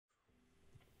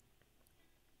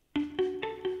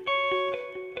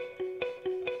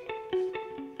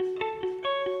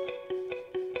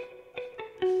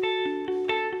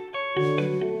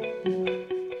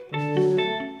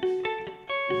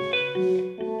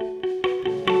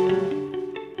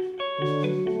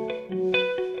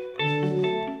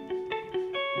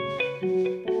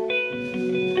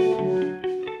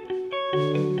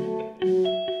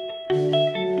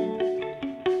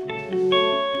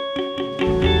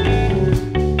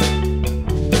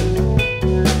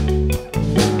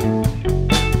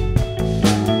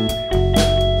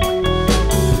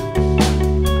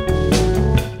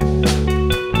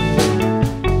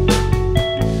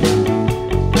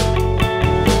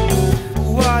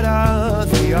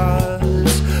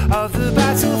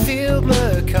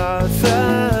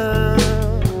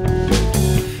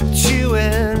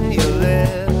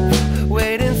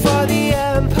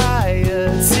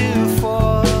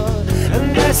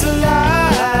there's a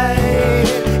light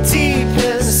deep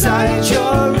inside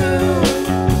your room,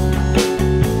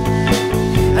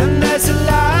 and there's a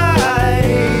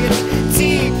light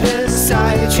deep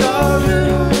inside your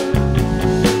room.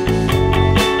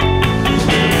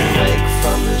 Wake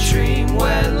from the dream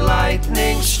when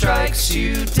lightning strikes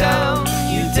you down,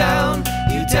 you down,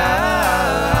 you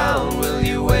down. Will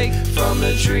you wake from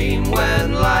the dream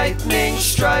when lightning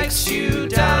strikes you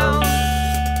down?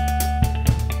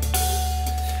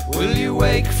 Will you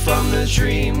wake from the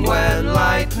dream when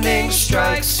lightning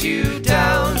strikes you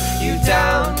down, you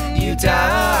down, you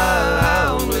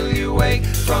down? Will you wake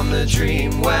from the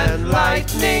dream when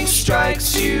lightning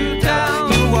strikes you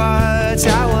down? You watch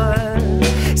our one,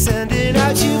 sending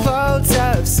out you bolts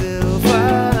of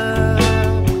silver,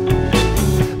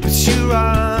 but you're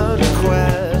on a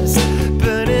quest,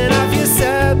 burning off your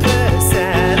surplus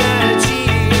energy.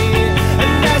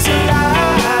 And there's a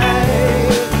light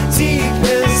deep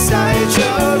inside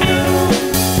your room,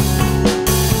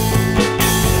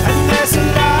 and there's a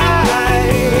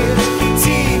light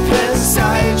deep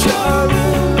inside your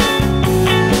room.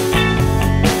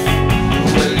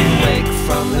 Will you wake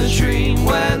from the dream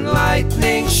when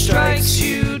lightning strikes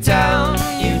you down,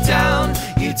 you down,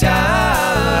 you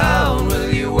down? Will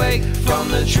you wake from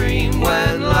the dream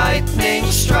when lightning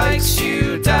strikes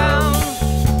you down?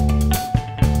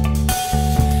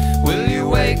 Will you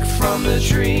wake from the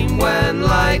dream when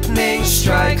lightning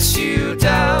strikes you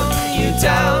down, you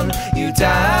down, you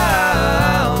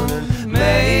down? And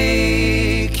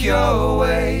make your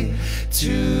way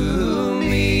to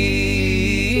me,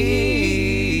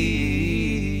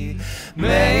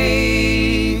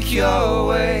 make your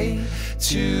way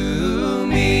to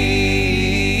me.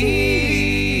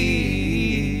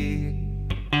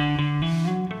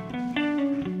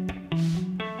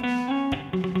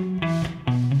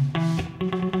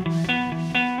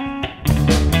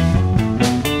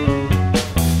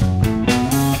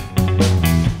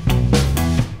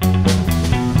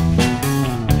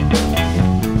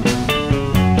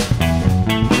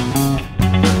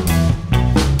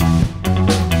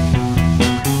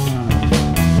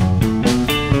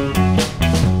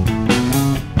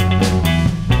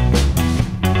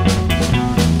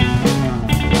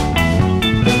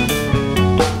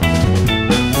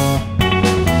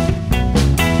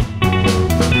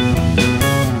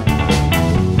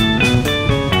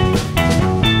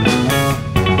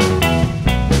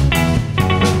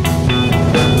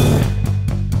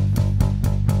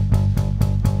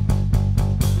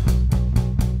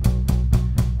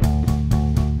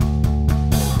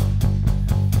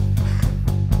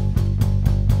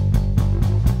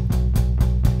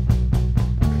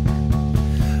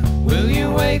 Will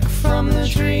you wake from the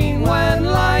dream when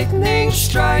lightning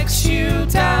strikes you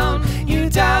down, you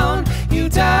down, you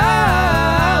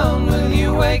down? Will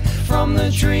you wake from the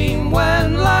dream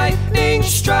when lightning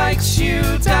strikes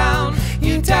you down,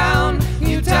 you down,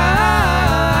 you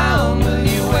down? Will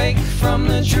you wake from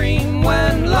the dream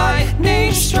when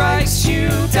lightning strikes you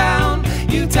down,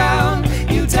 you down,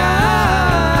 you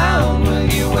down? Will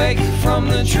you wake from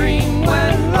the dream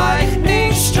when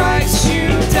lightning strikes you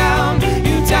down,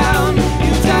 you down,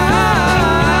 you down?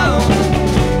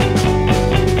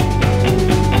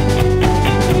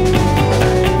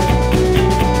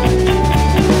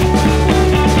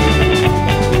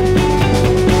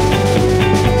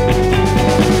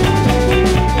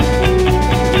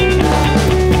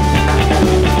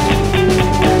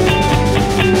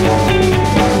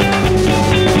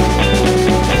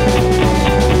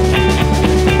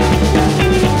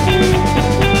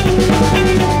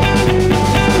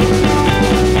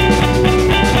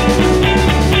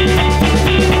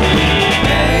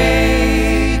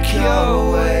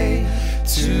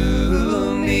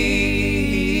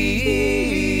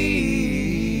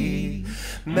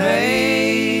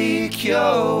 Make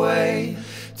your way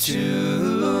to